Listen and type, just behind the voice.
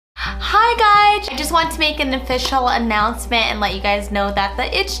Hi guys! I just want to make an official announcement and let you guys know that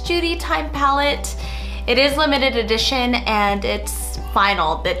the It's Judy Time palette, it is limited edition and it's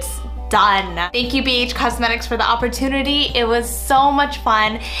final. It's done. Thank you BH Cosmetics for the opportunity. It was so much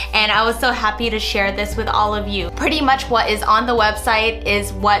fun and I was so happy to share this with all of you. Pretty much what is on the website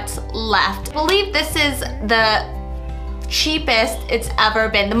is what's left. I believe this is the cheapest it's ever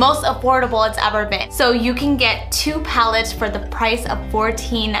been, the most affordable it's ever been. So you can get 2 palettes for the price of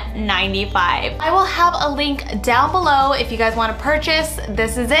 $14.95. I will have a link down below if you guys want to purchase.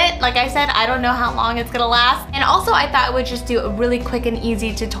 This is it. Like I said, I don't know how long it's gonna last. And also I thought I would just do a really quick and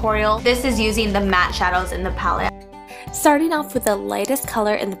easy tutorial. This is using the matte shadows in the palette. Starting off with the lightest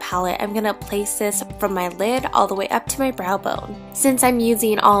color in the palette, I'm going to place this from my lid all the way up to my brow bone. Since I'm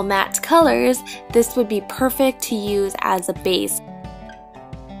using all matte colors, this would be perfect to use as a base.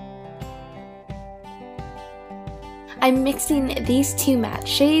 I'm mixing these 2 matte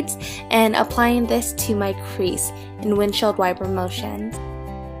shades and applying this to my crease in windshield wiper motions.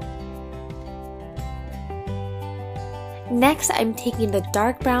 Next, I'm taking the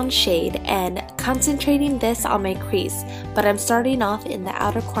dark brown shade and concentrating this on my crease, but I'm starting off in the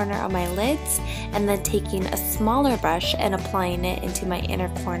outer corner of my lids and then taking a smaller brush and applying it into my inner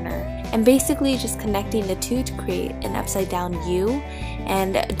corner. And basically just connecting the 2 to create an upside down U.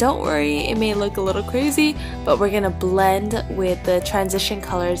 And don't worry, it may look a little crazy, but we're gonna blend with the transition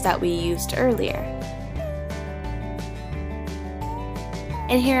colors that we used earlier.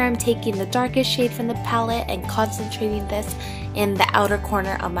 And here I'm taking the darkest shade from the palette and concentrating this in the outer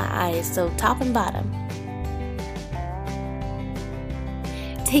corner of my eyes, so top and bottom.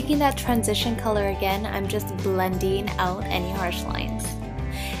 Taking that transition color again, I'm just blending out any harsh lines.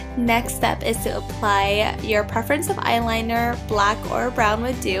 Next step is to apply your preference of eyeliner. Black or brown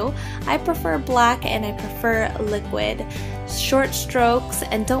would do. I prefer black and I prefer liquid. Short strokes,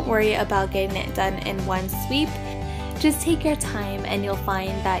 and don't worry about getting it done in one sweep. Just take your time and you'll find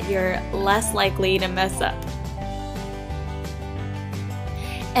that you're less likely to mess up.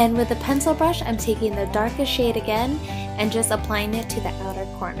 And with the pencil brush, I'm taking the darkest shade again and just applying it to the outer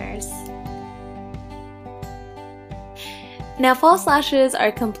corners. Now, false lashes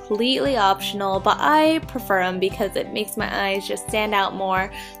are completely optional, but I prefer them because it makes my eyes just stand out more.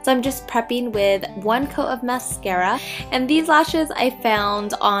 So I'm just prepping with 1 coat of mascara. And these lashes I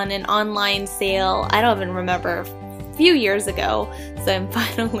found on an online sale, I don't even remember, few years ago, so I'm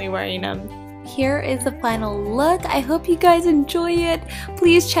finally wearing them. Here is the final look. I hope you guys enjoy it.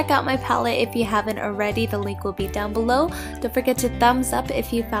 Please check out my palette if you haven't already. The link will be down below. Don't forget to thumbs up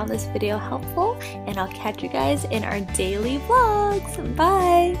if you found this video helpful, and I'll catch you guys in our daily vlogs.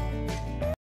 Bye!